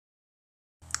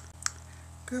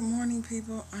Good morning,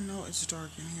 people. I know it's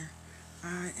dark in here.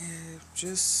 I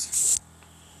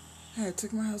had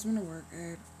took my husband to work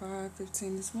at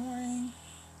 5:15 this morning,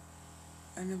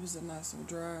 and it was a nice little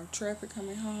drive. Traffic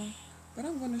coming home, but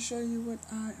I'm going to show you what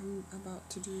I am about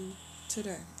to do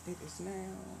today. It is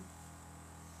now.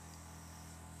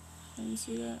 Let me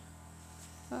see that.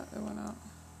 Oh, it went out.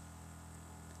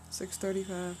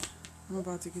 6:35. I'm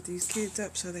about to get these kids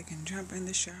up so they can jump in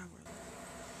the shower.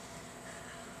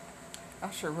 I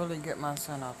should really get my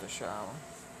son out the shower.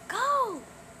 Go!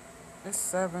 It's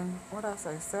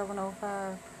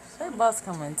 7:05? Their bus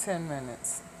come in 10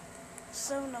 minutes.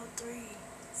 7:03.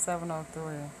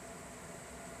 7:03.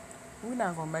 We're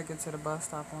not going to make it to the bus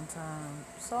stop on time.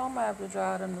 So I'm going to have to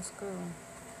drive them to school.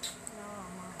 No.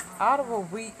 Out of a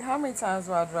week, how many times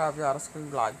do I drive y'all to school?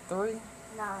 Like 3?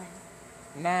 9.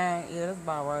 9? Yeah, that's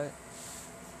about right.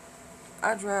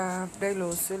 I drive they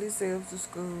little silly selves to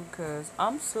school because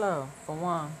I'm slow, for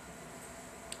one.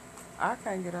 I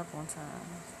can't get up on time.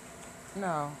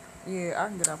 No. Yeah, I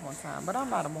can get up on time, but I'm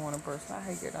not a morning person. I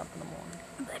hate getting up in the morning.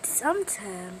 But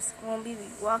sometimes when we be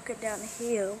walking down the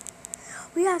hill,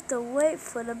 we have to wait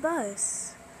for the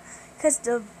bus. Because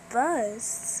the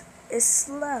bus is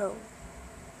slow.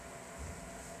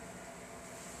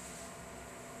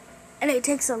 And it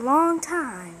takes a long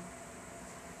time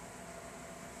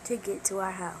to get to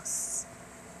our house.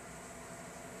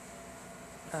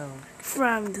 Oh.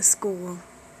 From the school.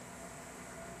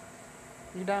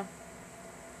 You done?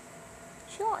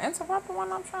 She don't interrupt me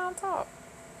when I'm trying to talk.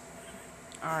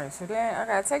 Alright, so then I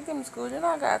gotta take them to school. Then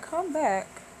I gotta come back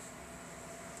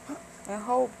and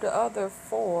hope the other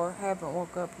 4 haven't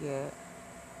woke up yet.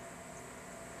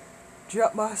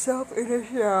 Jump myself in the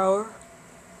shower.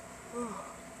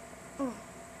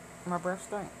 My breath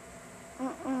stink.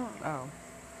 Oh.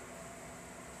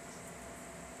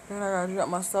 Then I gotta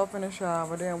jump myself in the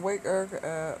shower, then wake Erica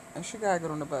up, and she gotta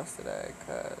get on the bus today,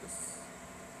 cause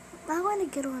I want to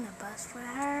get on a bus for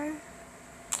her.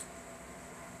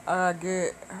 I gotta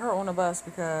get her on the bus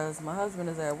because my husband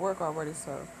is at work already,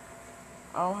 so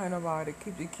I don't have nobody to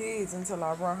keep the kids until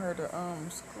I run her to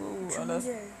school,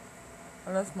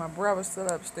 unless my brother's still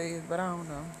upstairs, but I don't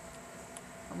know.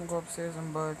 I'm gonna go upstairs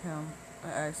and bug him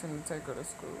and ask him to take her to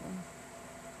school.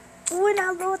 Ooh,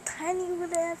 that little tiny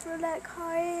whatever that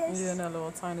car is. Yeah, that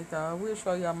little tiny car. We'll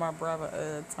show y'all my brother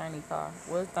a tiny car.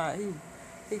 Well, it's not, he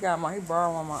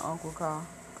borrowed one of my uncle's car.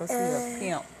 Because he a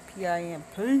pimp.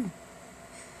 P-I-M-P.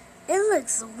 It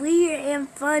looks weird and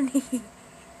funny.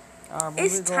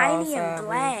 It's tiny outside, and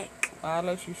black. I'll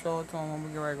let you show it to him when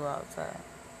we get ready to go outside.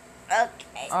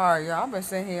 Okay. Alright, y'all. I've been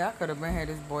sitting here. I could have been had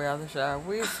this boy out the shower.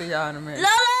 We'll see y'all in a minute.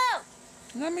 Lolo!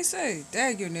 Let me see.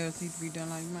 Dad, your nails need to be done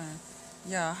like mine.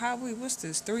 Yeah, what's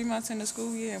this? 3 months in the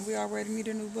school year and we already need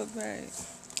a new book bag?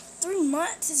 3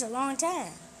 months is a long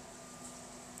time.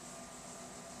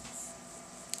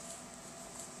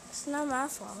 It's not my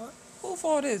fault. Whose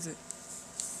fault is it?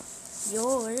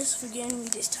 Yours for getting me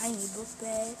this tiny book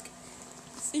bag.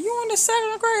 You in the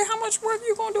 2nd grade. How much work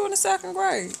you gonna do in the 2nd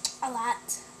grade? A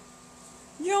lot.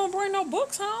 You don't bring no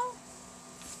books home?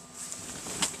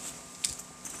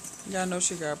 Y'all know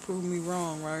she gotta prove me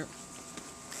wrong, right?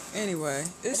 Anyway,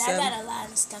 I got a lot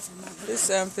of stuff in my book. It's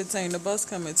 7:15. The bus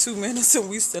come in 2 minutes and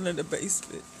we still in the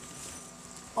basement.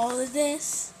 All of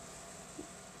this?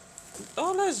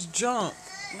 Oh, that's junk.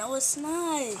 No, it's not.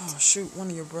 Oh, shoot. One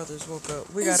of your brothers woke up.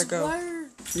 We gotta go.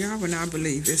 Word. Y'all would not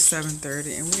believe it's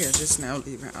 7:30 and we are just now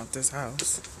leaving out this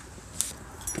house.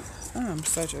 I'm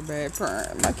such a bad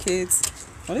parent. My kids,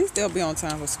 at least they'll be on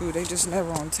time for school. They just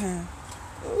never on time.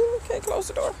 Ooh, can't close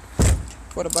the door.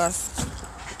 For the bus.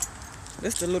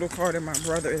 This is the little car that my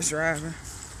brother is driving.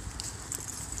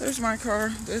 There's my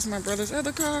car. There's my brother's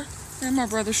other car. And my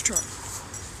brother's truck.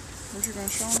 What you gonna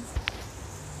show him?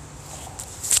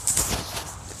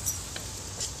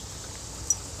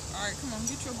 Alright, come on,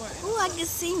 get your butt in. Ooh, I can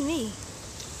see me.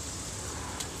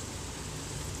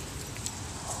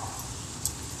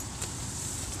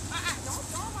 Don't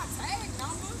throw my tag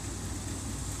number.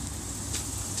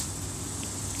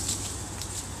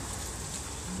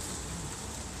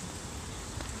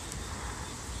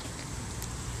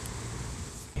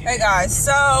 Hey guys,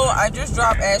 so I just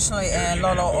dropped Ashley and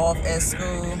Lolo off at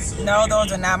school. No,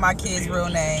 those are not my kids' real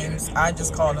names. I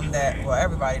just call them that. Well,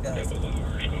 everybody does.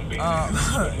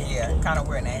 Yeah, kind of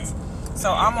weird names.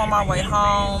 So I'm on my way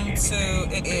home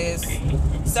it is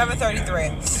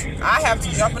 7:33. I have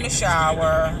to jump in the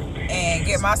shower and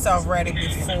get myself ready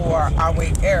before I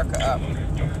wake Erica up.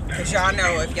 Because y'all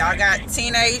know, if y'all got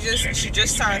teenagers, she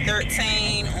just turned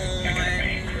 13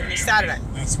 on Saturday.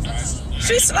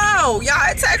 She's slow.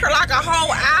 Y'all, it take her like a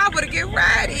whole hour to get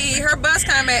ready. Her bus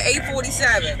come at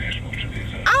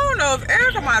 8:47. I don't know if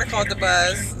Erica might have caught the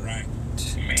bus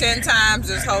 10 times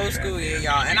this whole school year,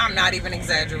 y'all, and I'm not even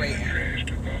exaggerating.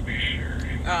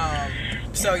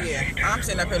 So yeah, I'm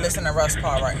sitting up here listening to Russ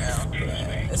Paul right now.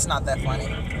 It's not that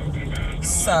funny.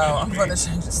 So I'm gonna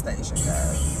change the station,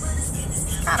 guys.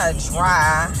 It's kind of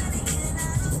dry.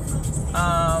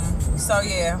 So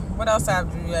yeah, what else I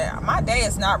have to do? My day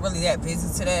is not really that busy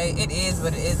today. It is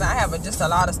what it is. I have just a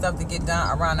lot of stuff to get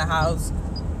done around the house,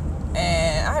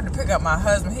 and I have to pick up my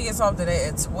husband. He gets off today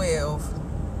at 12,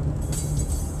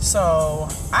 so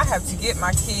I have to get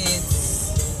my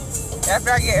kids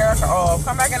after I get Erica off.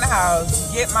 Come back in the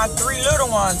house, get my 3 little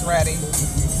ones ready,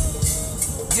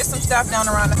 get some stuff down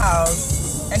around the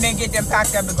house, and then get them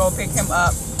packed up to go pick him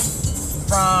up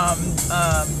from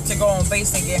to go on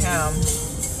base and get him,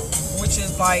 which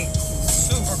is like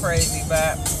super crazy.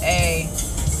 But a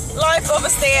life of a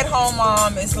stay-at-home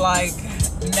mom is like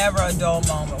never a dull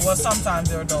moment. Well, sometimes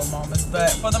there are dull moments, but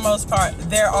for the most part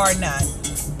there are none.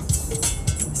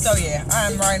 So yeah,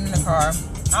 I'm riding in the car.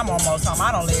 I'm almost home.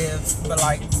 I don't live but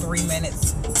like 3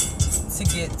 minutes to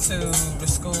get to the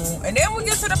school, and then we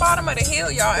get to the bottom of the hill,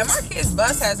 y'all, and my kid's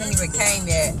bus hasn't even came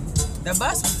yet. The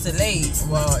bus was delayed.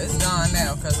 Well, it's gone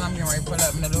now because I'm getting ready to pull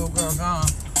up and the little girl gone.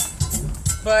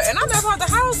 And I left out the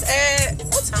house at,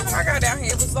 what time did I got down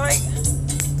here? It was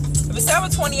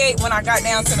 7:28 when I got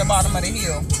down to the bottom of the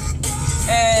hill.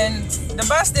 And the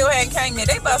bus still hadn't came yet.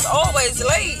 They bus always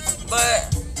late,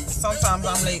 but sometimes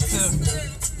I'm late too.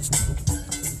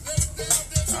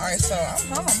 Alright, so I'm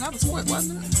home. That was quick,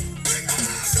 wasn't it?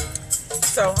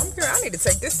 So I'm here. I need to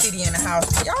take this CD in the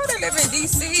house. Y'all that live in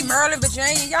DC, Maryland,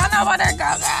 Virginia, y'all know about that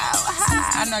go.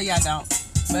 I know y'all don't,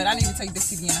 but I need to take this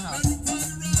CD in the house.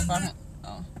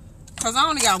 Cause I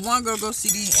only got one go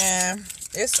CD, and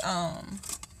it's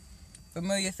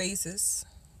Familiar Faces.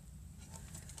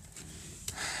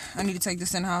 I need to take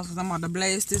this in the house because I'm about to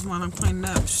blast this while I'm cleaning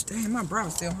up. Damn, my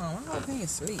brother's still home. I hope he ain't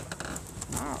asleep.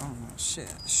 Oh shit!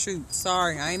 Shoot,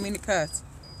 sorry, I ain't mean to cuss.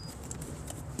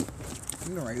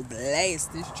 I'm gonna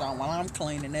blast this joint while I'm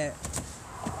cleaning it.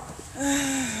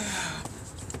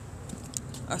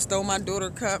 I stole my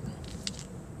daughter's cup.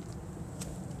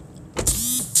 I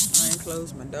ain't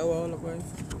closed my door all the way.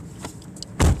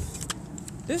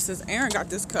 This is Aaron got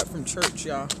this cup from church,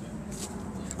 y'all.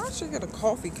 How should get a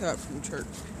coffee cup from church?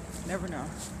 Never know.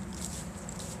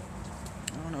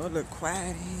 I don't know. It look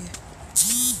quiet here.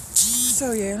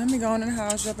 So yeah, let me go in the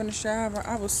house, jump in the shower.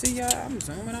 I will see y'all. I'm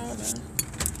zooming all down.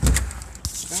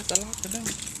 Got to lock the door.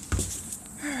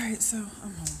 Alright, so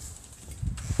I'm home.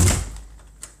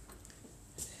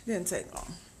 Didn't take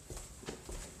long.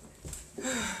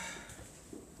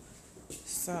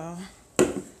 So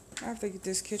I have to get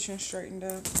this kitchen straightened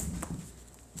up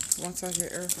once I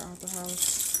get Erica out the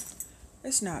house.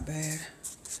 It's not bad.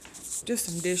 Just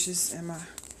some dishes and my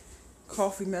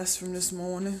coffee mess from this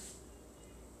morning.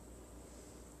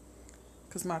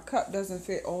 Because my cup doesn't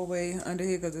fit all the way under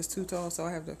here because it's too tall, so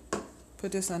I have to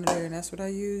put this under there, and that's what I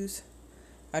use.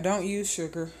 I don't use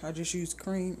sugar. I just use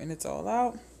cream, and it's all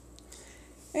out.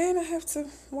 And I have to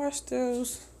wash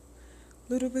those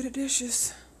little bit of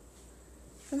dishes.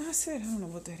 And that's it. I don't know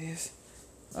what that is.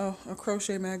 Oh, a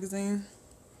crochet magazine.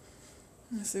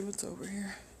 Let's see what's over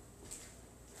here.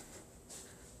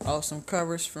 Oh, some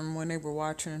covers from when they were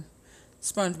watching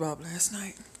SpongeBob last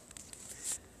night.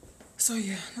 So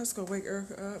yeah, let's go wake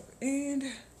Erica up.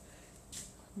 And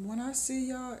when I see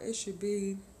y'all, it should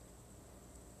be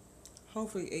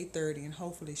hopefully 8:30, and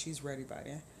hopefully she's ready by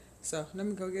then. So let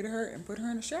me go get her and put her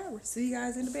in the shower. See you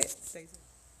guys in the bed. Stay safe.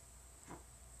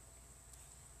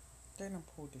 They done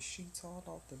pulled the sheets all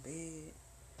off the bed.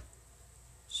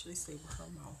 She say with her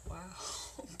mouth, wow.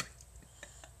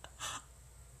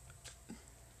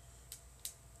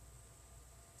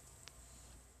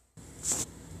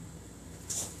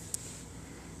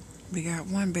 We got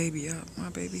one baby up. My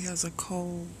baby has a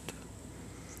cold.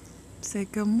 Say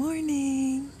good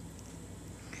morning.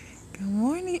 Good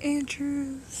morning,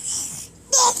 Andrew.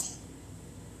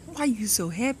 Why you so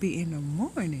happy in the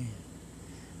morning?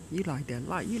 You like that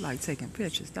light. You like taking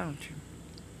pictures, don't you?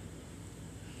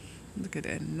 Look at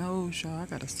that nose, y'all. I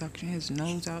gotta suction his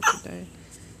nose out today.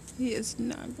 He is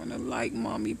not gonna like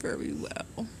mommy very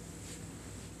well.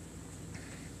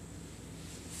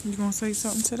 You gonna say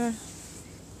something today?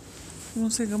 You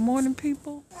gonna say good morning,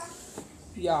 people?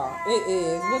 Y'all, it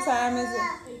is. What time is it?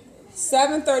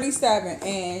 7:37,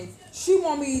 and she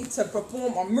want me to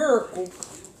perform a miracle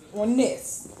on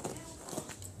this.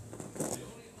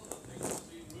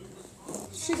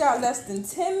 She got less than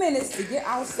 10 minutes to get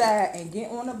outside and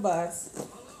get on the bus.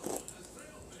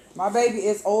 My baby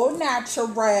is all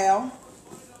natural.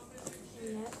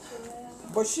 Yep.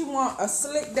 But she want a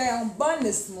slick down bun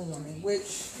this morning,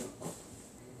 which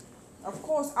of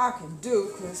course I can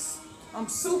do because I'm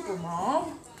super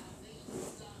mom.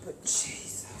 But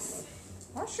Jesus,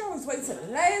 why she always wait till the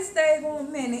last day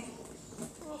 1 minute?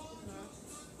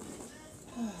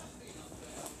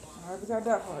 Alright, we got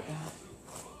that part down.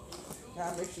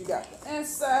 Gotta make sure you got the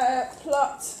inside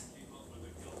plucked.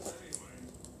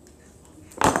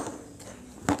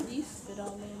 You spit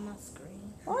all over my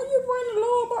screen. Why you bring the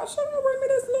little box? She gonna bring me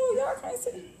this little, y'all can't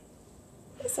see.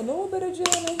 It's a little bit of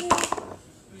jam in here.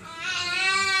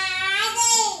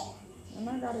 And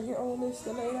I gotta get all this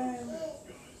to lay down.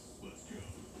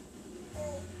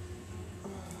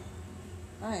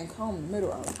 I ain't combed the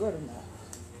middle out good enough.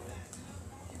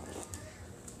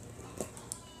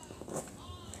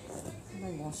 I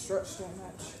ain't gonna stretch that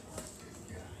much.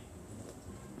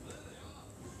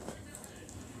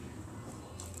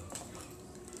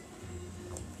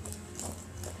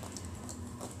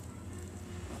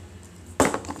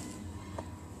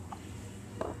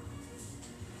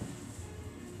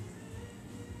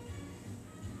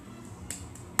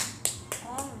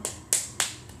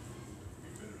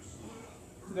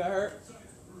 That hurt?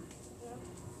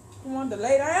 You want to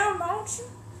lay down, don't you?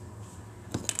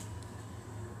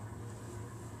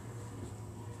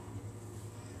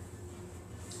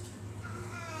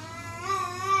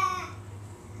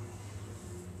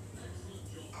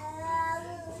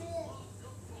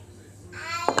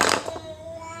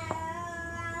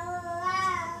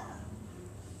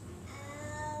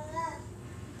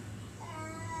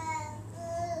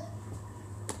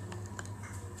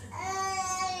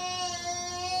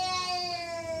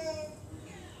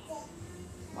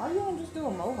 Why you don't just do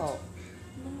a mohawk?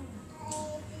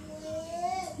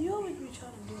 You always be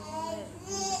trying to do all that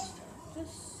stuff.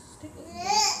 Just stick with me.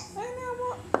 Ain't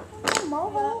that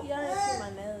mohawk? Y'all didn't see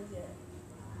my nails yet.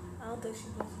 I don't think she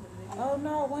posted the video. Oh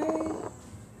no, Wayne.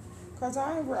 Cause I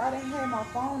didn't have my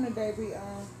phone today.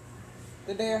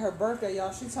 The day of her birthday,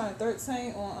 y'all. She turned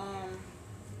 13 on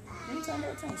when you turn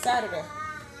 13? Saturday.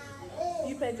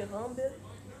 You paid your phone bill?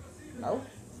 No.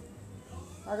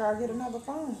 I gotta get another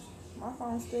phone. My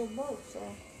phone still broke, so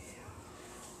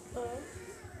I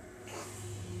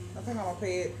think I'm gonna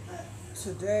pay it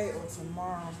today or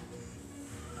tomorrow.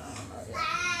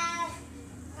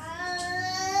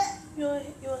 You want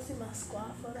to see my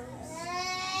squad photos?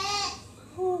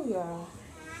 Oh y'all.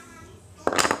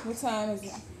 What time is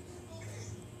it?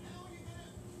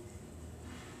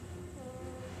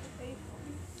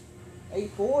 8:40.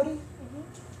 8:40?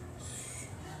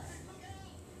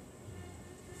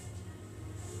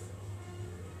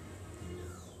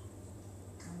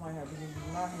 I might have to use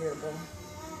my hair, though.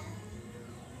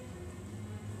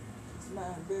 It's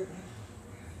mine bigger.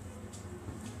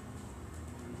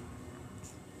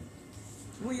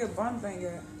 Where your bun thing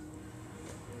at?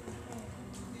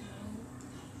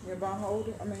 Your bun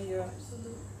holder? I mean, your...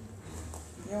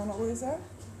 You don't know where it's at?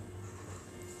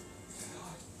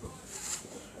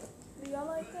 Do y'all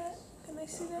like that? Can they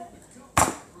see that?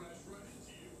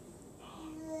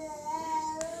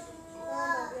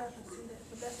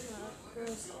 That's my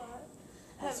girl squad.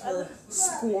 That's her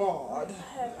squad. I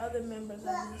have other members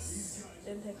of this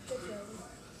didn't take a picture of them.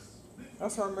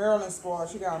 That's her Maryland squad.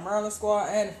 She got a Maryland squad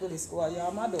and a Philly squad.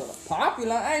 Y'all, my daughter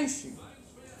popular, ain't she?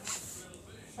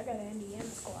 I got an Indiana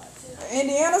squad too.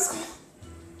 Indiana squad?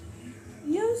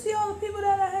 You see all the people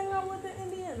that I hang out with in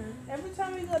Indiana. Every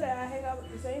time we go there, I hang out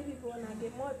with the same people and I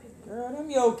get more people. Girl, them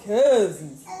your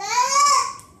cousins.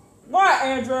 What,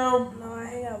 Andrew? No, I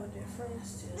hang out with their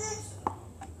friends too.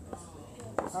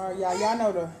 Alright, y'all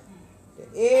know the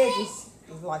edge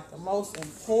is like the most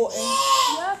important.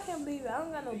 Y'all can't believe it. I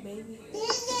don't got no baby hair.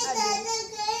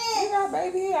 I You got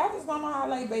baby hair? I just don't know how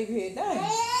to lay baby hair down. do.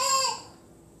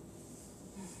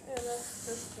 Yeah,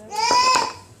 that's true.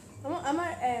 I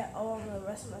might add all the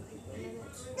rest of my people in it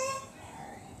too.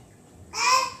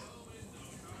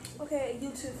 Okay,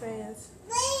 YouTube fans.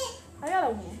 I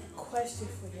got a question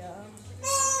for y'all.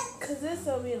 Cause this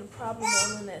will be a problem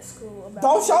going in at school about.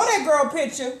 Don't show that girl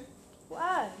picture.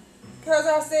 Why? Cause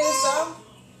I said so.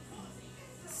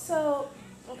 So,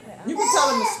 okay. You can tell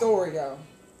him the story though,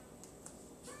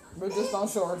 but just don't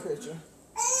show her picture.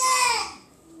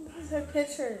 This is her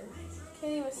picture.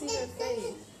 Can't even see her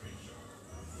face.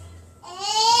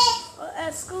 Well,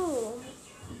 at school,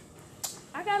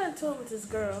 I got into it with this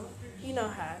girl. You know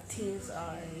how teens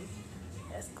are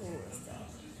at school and stuff.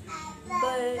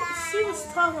 But she was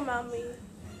talking about me,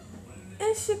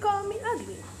 and she called me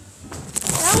ugly.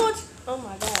 And I want, oh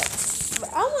my God. But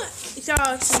I want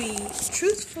y'all to be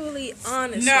truthfully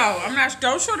honest. No, I'm not.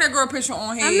 Don't show that girl picture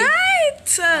on here. I'm not.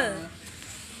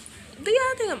 Do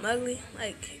y'all think I'm ugly?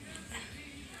 Like,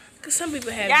 Cause some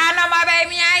people have. Y'all know my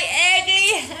baby ain't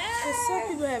ugly. Cause some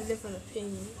people have different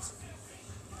opinions.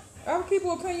 Other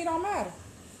people's opinion don't matter.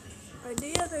 Like, do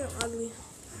y'all think I'm ugly?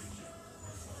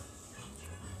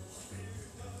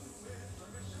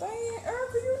 Dang,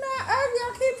 Erica, you not ugly. I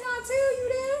keep trying to tell you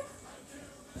that.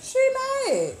 She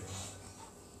mad.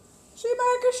 She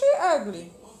mad because she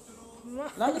ugly.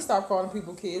 Let me stop calling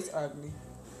people kids ugly.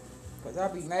 Because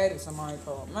I'll be mad if somebody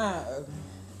called mine ugly.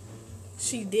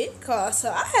 She did call,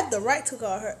 so I had the right to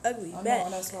call her ugly I back.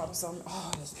 know, that's why I was so,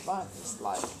 oh, this fun. It's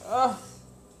like, ugh.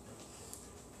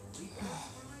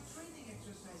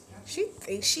 She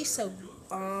thinks she's so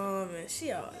bomb and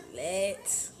she all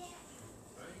lit.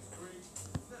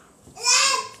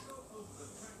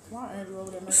 Why Andrew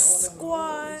over there making all that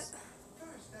Squad. noise?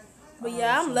 But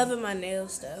yeah, I'm loving my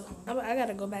nails though. I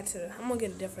gotta go back to I'm gonna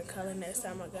get a different color next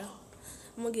time I go.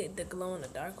 I'm gonna get the glow in the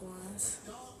dark ones.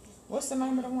 What's the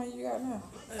name of the one you got now?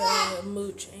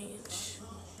 Mood change.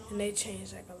 And they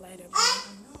change like a lighter blue.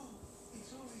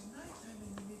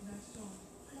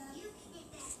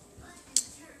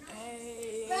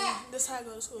 Hey, this how I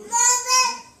go to school. I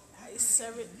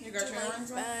serve it. You got your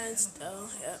rings on? Though,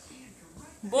 yep.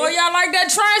 Boy, y'all like that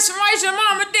transformation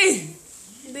Mama D?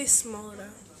 They small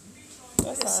though.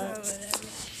 That's alright. Whatever.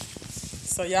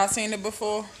 So y'all seen it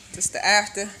before? Just the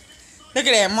after. Look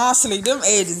at that monster. Them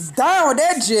edges down with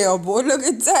that gel, boy. Look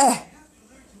at that.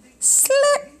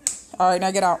 Slick. Alright,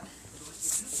 now get out. It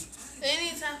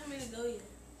ain't time for me to go yet.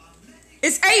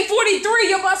 It's 8:43.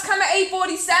 Your bus come at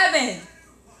 8:47.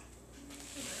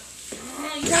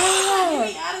 God.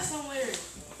 Get me out of somewhere.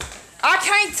 I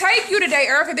can't take you today,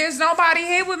 Erica. There's nobody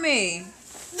here with me.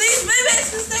 These babies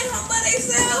can stay home by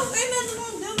themselves. Ain't nothing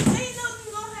gonna do. Ain't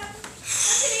nothing gonna happen. I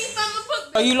can't even find my book.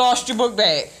 Oh, you lost your book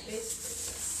bag.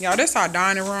 Y'all, this our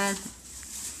dining room.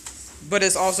 But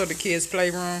it's also the kids'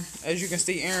 playroom. As you can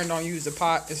see, Aaron don't use the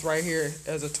pot. It's right here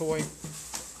as a toy.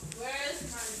 Where's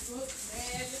my book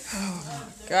bag? Oh my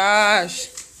gosh.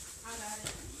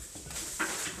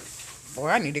 Boy,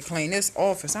 I need to clean this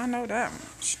office. I know that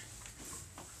much.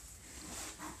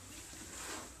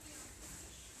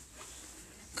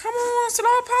 Come on,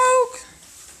 Slowpoke.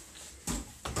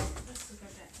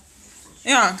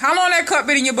 Yeah, how long that cup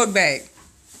been in your book bag?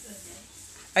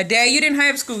 A day? You didn't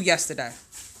have school yesterday.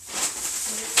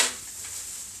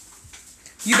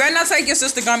 You better not take your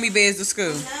sister gummy bears to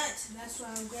school. That's why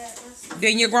I'm glad.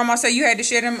 Didn't your grandma say you had to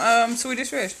share them Swedish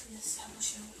fish? Yes, I will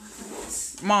share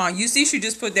with my Mom, you see she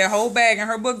just put that whole bag in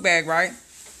her book bag, right?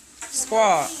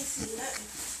 Squad.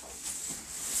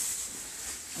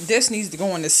 This needs to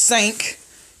go in the sink.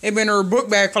 It been in her book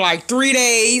bag for like 3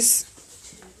 days.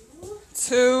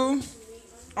 2.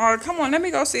 All right, come on. Let me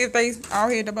go see if they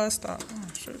out here at the bus stop. Oh,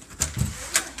 shit.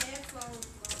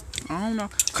 I don't know.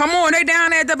 Come on, they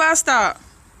down at the bus stop.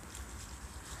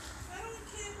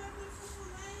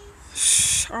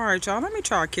 Shh. All right, y'all. Let me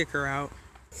try to kick her out.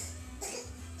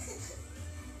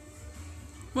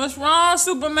 What's wrong,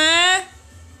 Superman?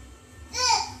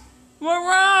 What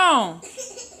wrong?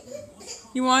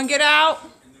 You want to get out?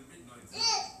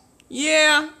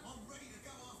 Yeah.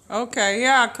 Okay,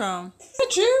 here I come. Is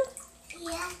that you?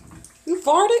 Yeah. You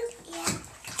farted? Yeah.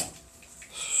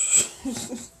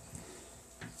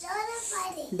 Jordan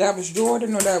fighting. That was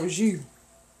Jordan or that was you?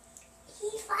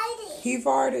 He fighting. He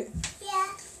farted?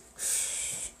 Yeah.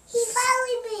 He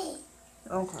following me.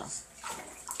 Okay.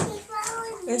 He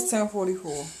following me. It's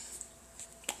 10:44.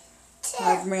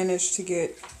 I've managed to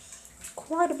get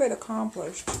quite a bit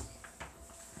accomplished.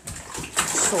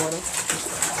 Sort of.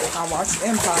 I watched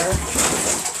Empire.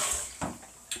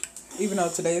 Even though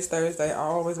today is Thursday, I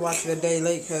always watch it a day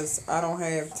late because I don't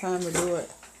have time to do it.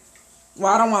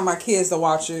 Well, I don't want my kids to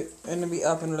watch it and to be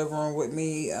up in the living room with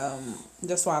me.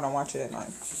 That's why I don't watch it at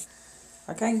night.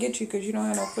 I can't get you because you don't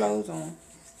have no clothes on.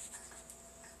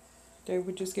 They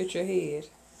would just get your head.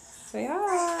 Say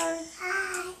hi.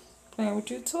 Hi. Playing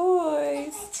with your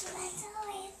toys. That's my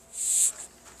toys.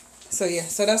 So yeah,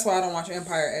 so that's why I don't watch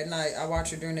Empire at night. I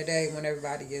watch it during the day when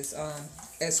everybody is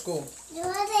at school.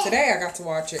 Jordan. Today I got to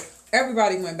watch it.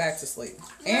 Everybody went back to sleep.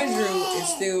 Andrew's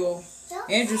still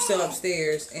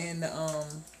upstairs in the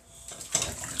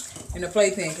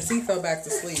playpen because he fell back to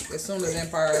sleep as soon as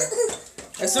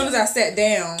I sat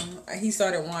down, he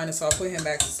started whining, so I put him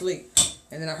back to sleep.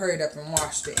 And then I hurried up and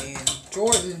washed it. And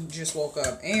Jordan just woke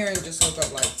up. Aaron just woke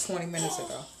up like 20 minutes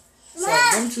ago. So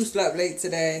them two slept late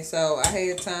today. So I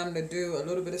had time to do a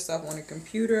little bit of stuff on the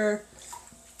computer.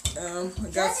 I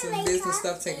got some business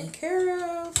stuff taken care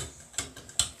of.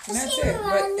 And that's it.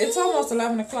 But it's almost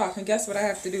 11 o'clock. And guess what I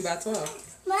have to do by 12?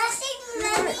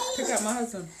 Pick up my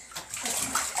husband.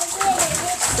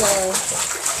 So,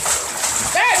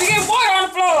 Dad, you get water on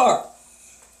the floor.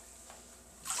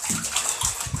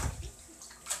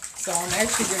 So I'm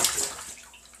actually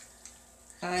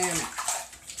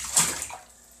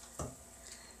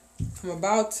I'm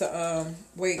about to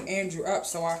wake Andrew up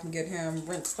so I can get him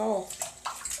rinsed off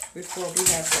before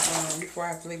I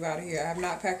have to leave out of here. I have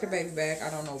not packed a baby bag. I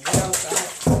don't know what else I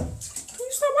have.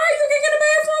 So why are you looking at the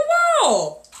bathroom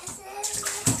wall?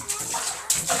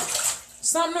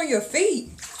 Something on your feet.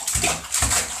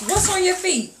 What's on your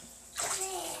feet?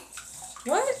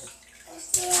 What?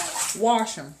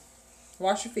 Wash them.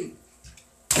 Wash your feet.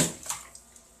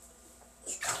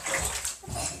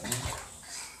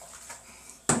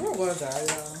 Where was I,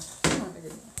 y'all?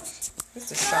 It's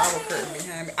the shower curtain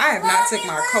behind me. I have not taken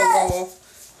my coat off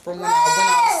from when I went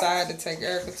outside to take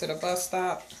Erica to the bus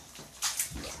stop.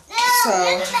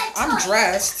 So, I'm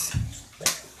dressed.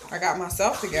 I got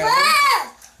myself together.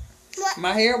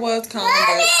 My hair was combed,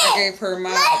 but I gave her my...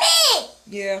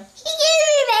 Yeah. He gave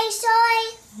me my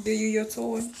toy. Give you your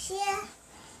toy? Yeah.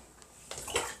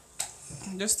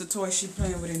 This the toy she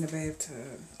playing with in the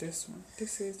bathtub. This one.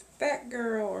 This is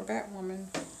Batgirl or Batwoman.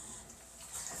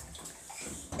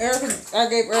 Erica, I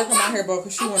gave Erica my hair bow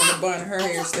because she wanted to bun her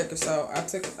hair sticker, so I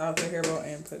took out the hair bow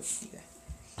and put. Yeah.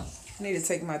 I need to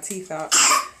take my teeth out.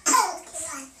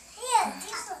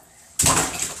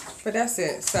 But that's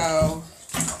it. So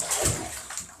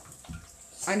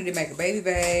I need to make a baby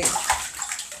bag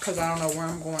because I don't know where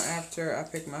I'm going after I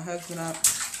pick my husband up.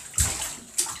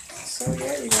 So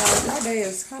yeah, you guys, my day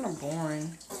is kind of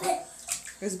boring.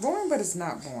 It's boring, but it's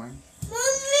not boring.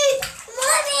 Mommy!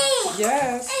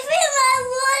 Yes. I feel my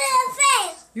water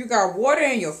face. You got water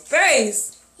in your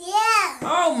face? Yeah.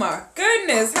 Oh my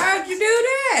goodness, how'd you do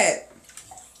that?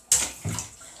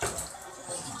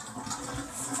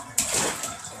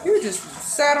 You just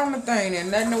sat on the thing and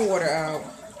letting the water out.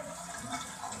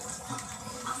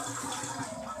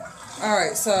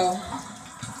 Alright, so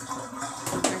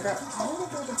I got the towel.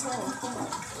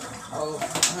 Oh, I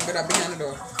hung it up behind the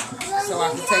door. So I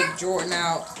can take Jordan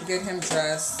out, get him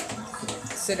dressed,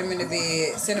 sit him in the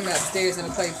bed, send him upstairs in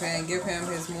the playpen, give him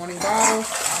his morning bottle.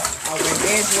 I'll wake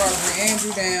Andrew up, bring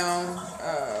Andrew down,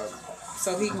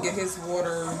 so he can get his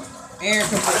water. Aaron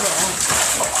can put her own.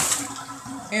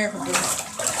 Aaron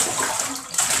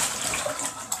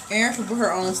can put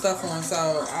her own stuff on,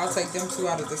 so I'll take them two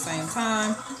out at the same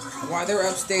time. While they're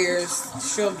upstairs,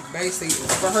 she'll basically,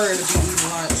 for her it'll be eating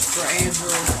lunch. For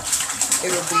Andrew,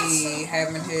 it'll be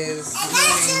having his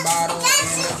morning bottle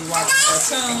and they'll be watching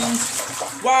cartoons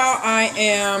while I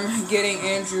am getting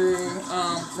Andrew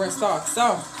rinsed off.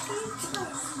 So,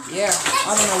 yeah,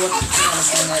 I don't know what to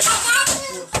do next.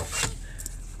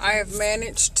 I have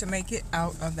managed to make it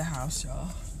out of the house, y'all.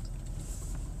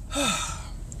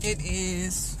 It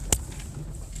is,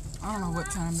 I don't know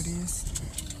what time it is.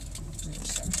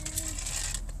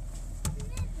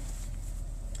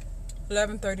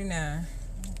 11:39.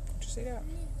 Did you see that?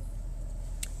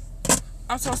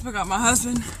 I'm supposed to pick up my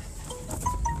husband.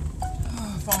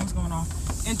 Oh, phone's going off.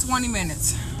 In 20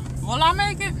 minutes. Will I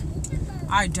make it?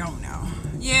 I don't know.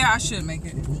 Yeah, I should make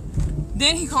it.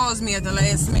 Then he calls me at the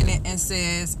last minute and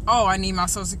says, oh, I need my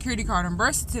social security card and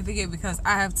birth certificate because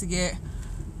I have to get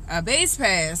a base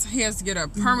pass. He has to get a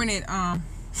permanent,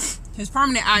 his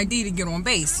permanent ID to get on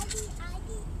base.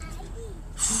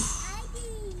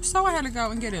 So I had to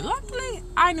go and get it. Luckily,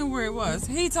 I knew where it was.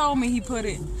 He told me he put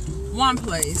it one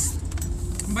place,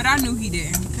 but I knew he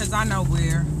didn't because I know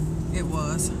where it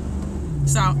was.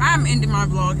 So I'm ending my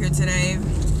vlog here today.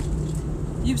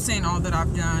 You've seen all that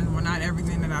I've done. Well, not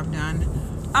everything that I've done.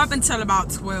 Up until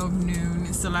about 12 noon.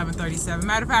 It's 11:37.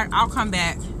 Matter of fact, I'll come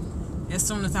back as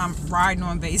soon as I'm riding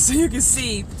on base so you can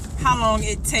see how long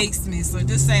it takes me. So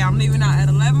just say I'm leaving out at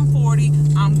 11:40.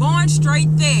 I'm going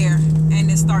straight there and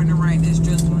it's starting to rain. It's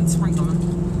drizzling, sprinkling.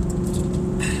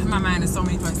 My mind is so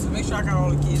many places. Make sure I got all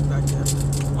the kids back there.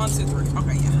 1, 2, 3.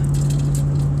 Okay, yeah.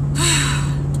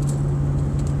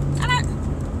 And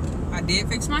I did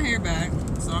fix my hair back.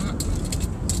 So I'm not,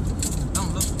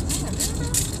 don't look.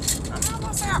 I'm not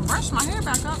gonna say I brushed my hair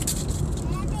back up.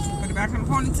 Put it back in the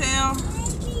ponytail.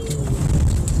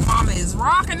 Mama is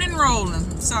rocking and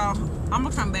rolling. So I'm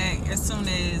gonna come back as soon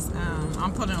as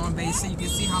I'm putting on base so you can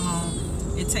see how long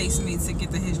it takes me to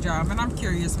get to his job. And I'm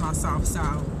curious myself. So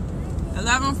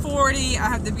 11:40, I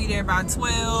have to be there by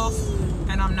 12,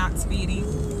 and I'm not speeding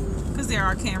because there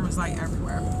are cameras like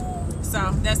everywhere.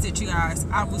 So that's it, you guys.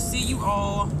 I will see you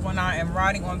all when I am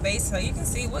riding on base so you can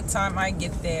see what time I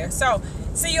get there. So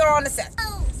see you all on the set.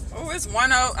 Oh, it's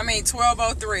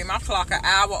 12:03. My clock an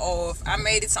hour off. I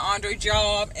made it to Andre's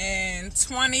job in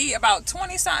about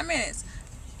 20 something minutes.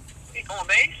 On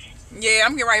base? Yeah,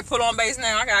 I'm getting ready to put on base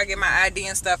now. I gotta get my ID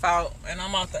and stuff out, and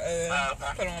I'm about to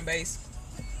put on base.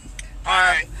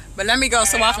 Alright. But let me go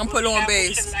so I can put on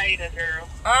base. Later, girl.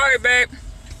 Alright, babe.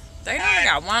 They only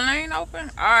got one lane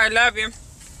open. Alright, love you.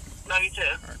 Love you too.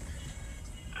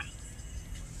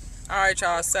 Alright,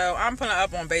 y'all. So I'm pulling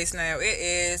up on base now. It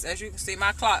is, as you can see,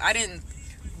 my clock. I didn't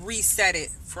reset it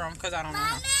from because I don't know.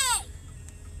 Mommy.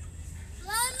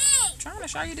 Mommy. I'm trying to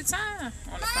show you the time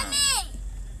on the phone. Mommy.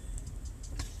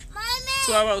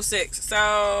 12:06.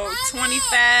 So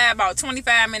 25, about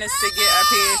 25 minutes to get up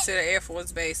here to the Air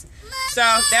Force Base. So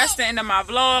that's the end of my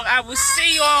vlog. I will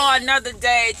see you all another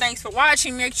day. Thanks for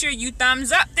watching. Make sure you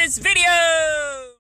thumbs up this video.